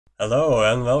Hello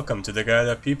and welcome to the guide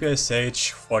of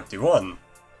PPSh-41.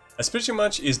 As pretty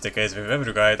much is the case with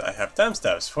every guide, I have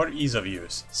timestamps for ease of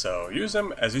use, so use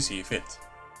them as you see fit.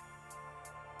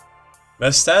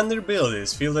 The standard build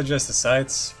is field adjusted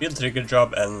sights, field trigger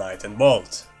drop and light and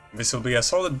bolt. This will be a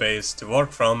solid base to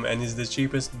work from and is the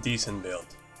cheapest decent build.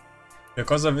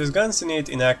 Because of this gun's innate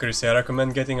inaccuracy, I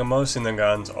recommend getting a mouse in the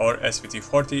guns or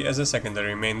SVT-40 as a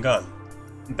secondary main gun.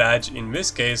 Badge in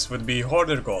this case would be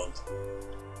Hoarder Gold.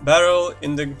 Barrel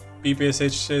in the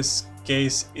PPSh's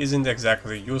case isn't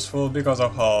exactly useful because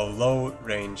of how low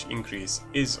range increase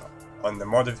is on the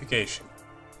modification,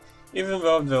 even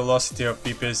though the velocity of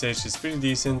PPSh is pretty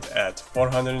decent at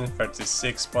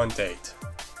 436.8.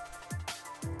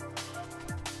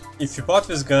 If you bought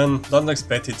this gun, don't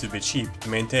expect it to be cheap to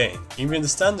maintain. Even the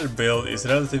standard build is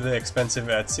relatively expensive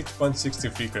at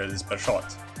 6.63 credits per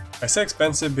shot. I say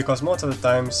expensive because most of the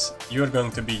times you are going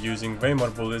to be using way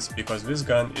more bullets because this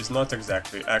gun is not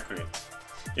exactly accurate.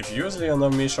 If you use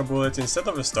Leonov Misha bullet instead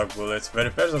of a stock bullet, the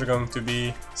repairs are going to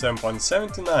be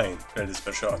 7.79 credits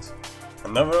per shot.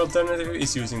 Another alternative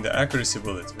is using the accuracy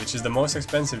bullet, which is the most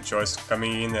expensive choice,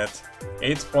 coming in at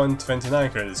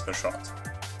 8.29 credits per shot.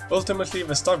 Ultimately,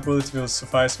 the stock bullet will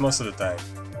suffice most of the time,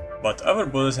 but other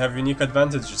bullets have unique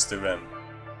advantages to them.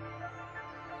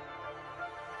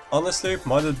 Honestly,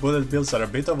 modded bullet builds are a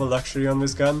bit of a luxury on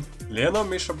this gun. Leonov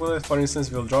Misha bullet, for instance,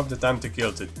 will drop the time to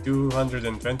kill to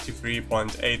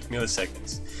 223.8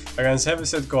 milliseconds against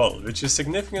heavyset gold, which is a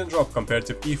significant drop compared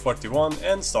to P41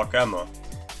 and stock ammo.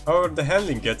 However, the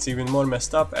handling gets even more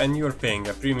messed up and you're paying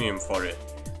a premium for it.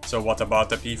 So what about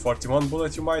the P41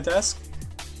 bullet, you might ask?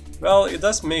 Well, it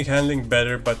does make handling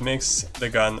better, but makes the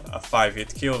gun a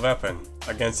 5-hit kill weapon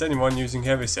against anyone using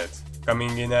heavyset,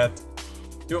 coming in at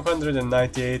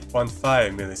 298.5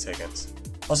 milliseconds.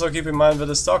 Also keep in mind that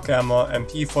the stock ammo and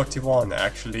P41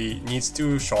 actually needs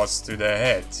 2 shots to the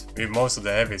head with most of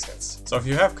the heavy sets. So if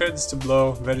you have credits to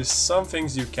blow, there is some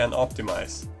things you can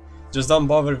optimize. Just don't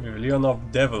bother with Leonov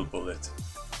Devil bullet.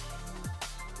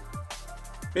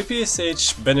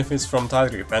 PPSh benefits from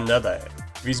tight grip and deadeye.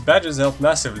 These badges help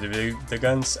massively with the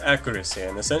gun's accuracy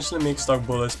and essentially make stock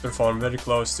bullets perform very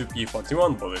close to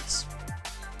P41 bullets.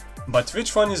 But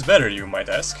which one is better, you might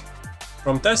ask?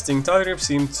 From testing, tight grip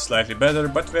seemed slightly better,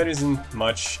 but there isn't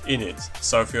much in it,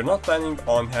 so if you're not planning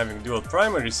on having dual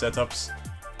primary setups,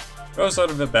 those are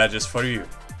the badges for you.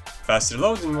 Fast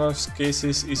reload in most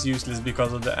cases is useless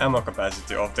because of the ammo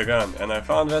capacity of the gun, and I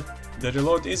found that the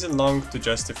reload isn't long to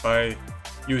justify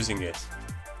using it.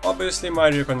 Obviously,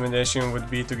 my recommendation would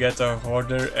be to get a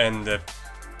Hoarder and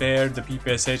pair the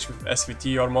PPSh with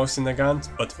SVT or mouse in the gun,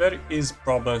 but there is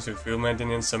problems with fuel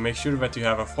maintenance, so make sure that you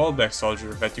have a fallback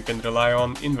soldier that you can rely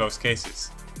on in those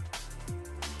cases.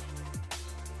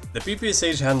 The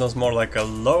PPSh handles more like a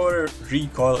lower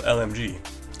recoil LMG,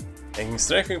 making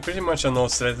strafing pretty much a no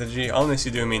strategy unless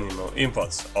you do minimal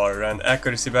inputs or run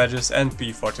accuracy badges and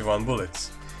P41 bullets.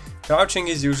 Crouching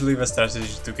is usually the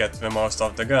strategy to get the most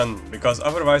of the gun, because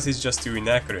otherwise it's just too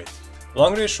inaccurate.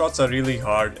 Long range shots are really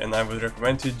hard and I would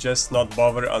recommend you just not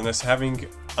bother unless having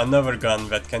another gun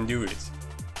that can do it.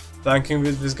 Flanking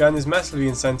with this gun is massively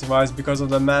incentivized because of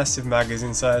the massive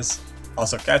magazine size.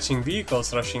 Also, catching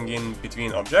vehicles rushing in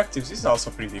between objectives is also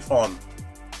pretty fun.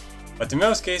 But in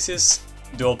most cases,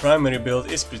 dual primary build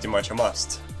is pretty much a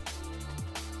must.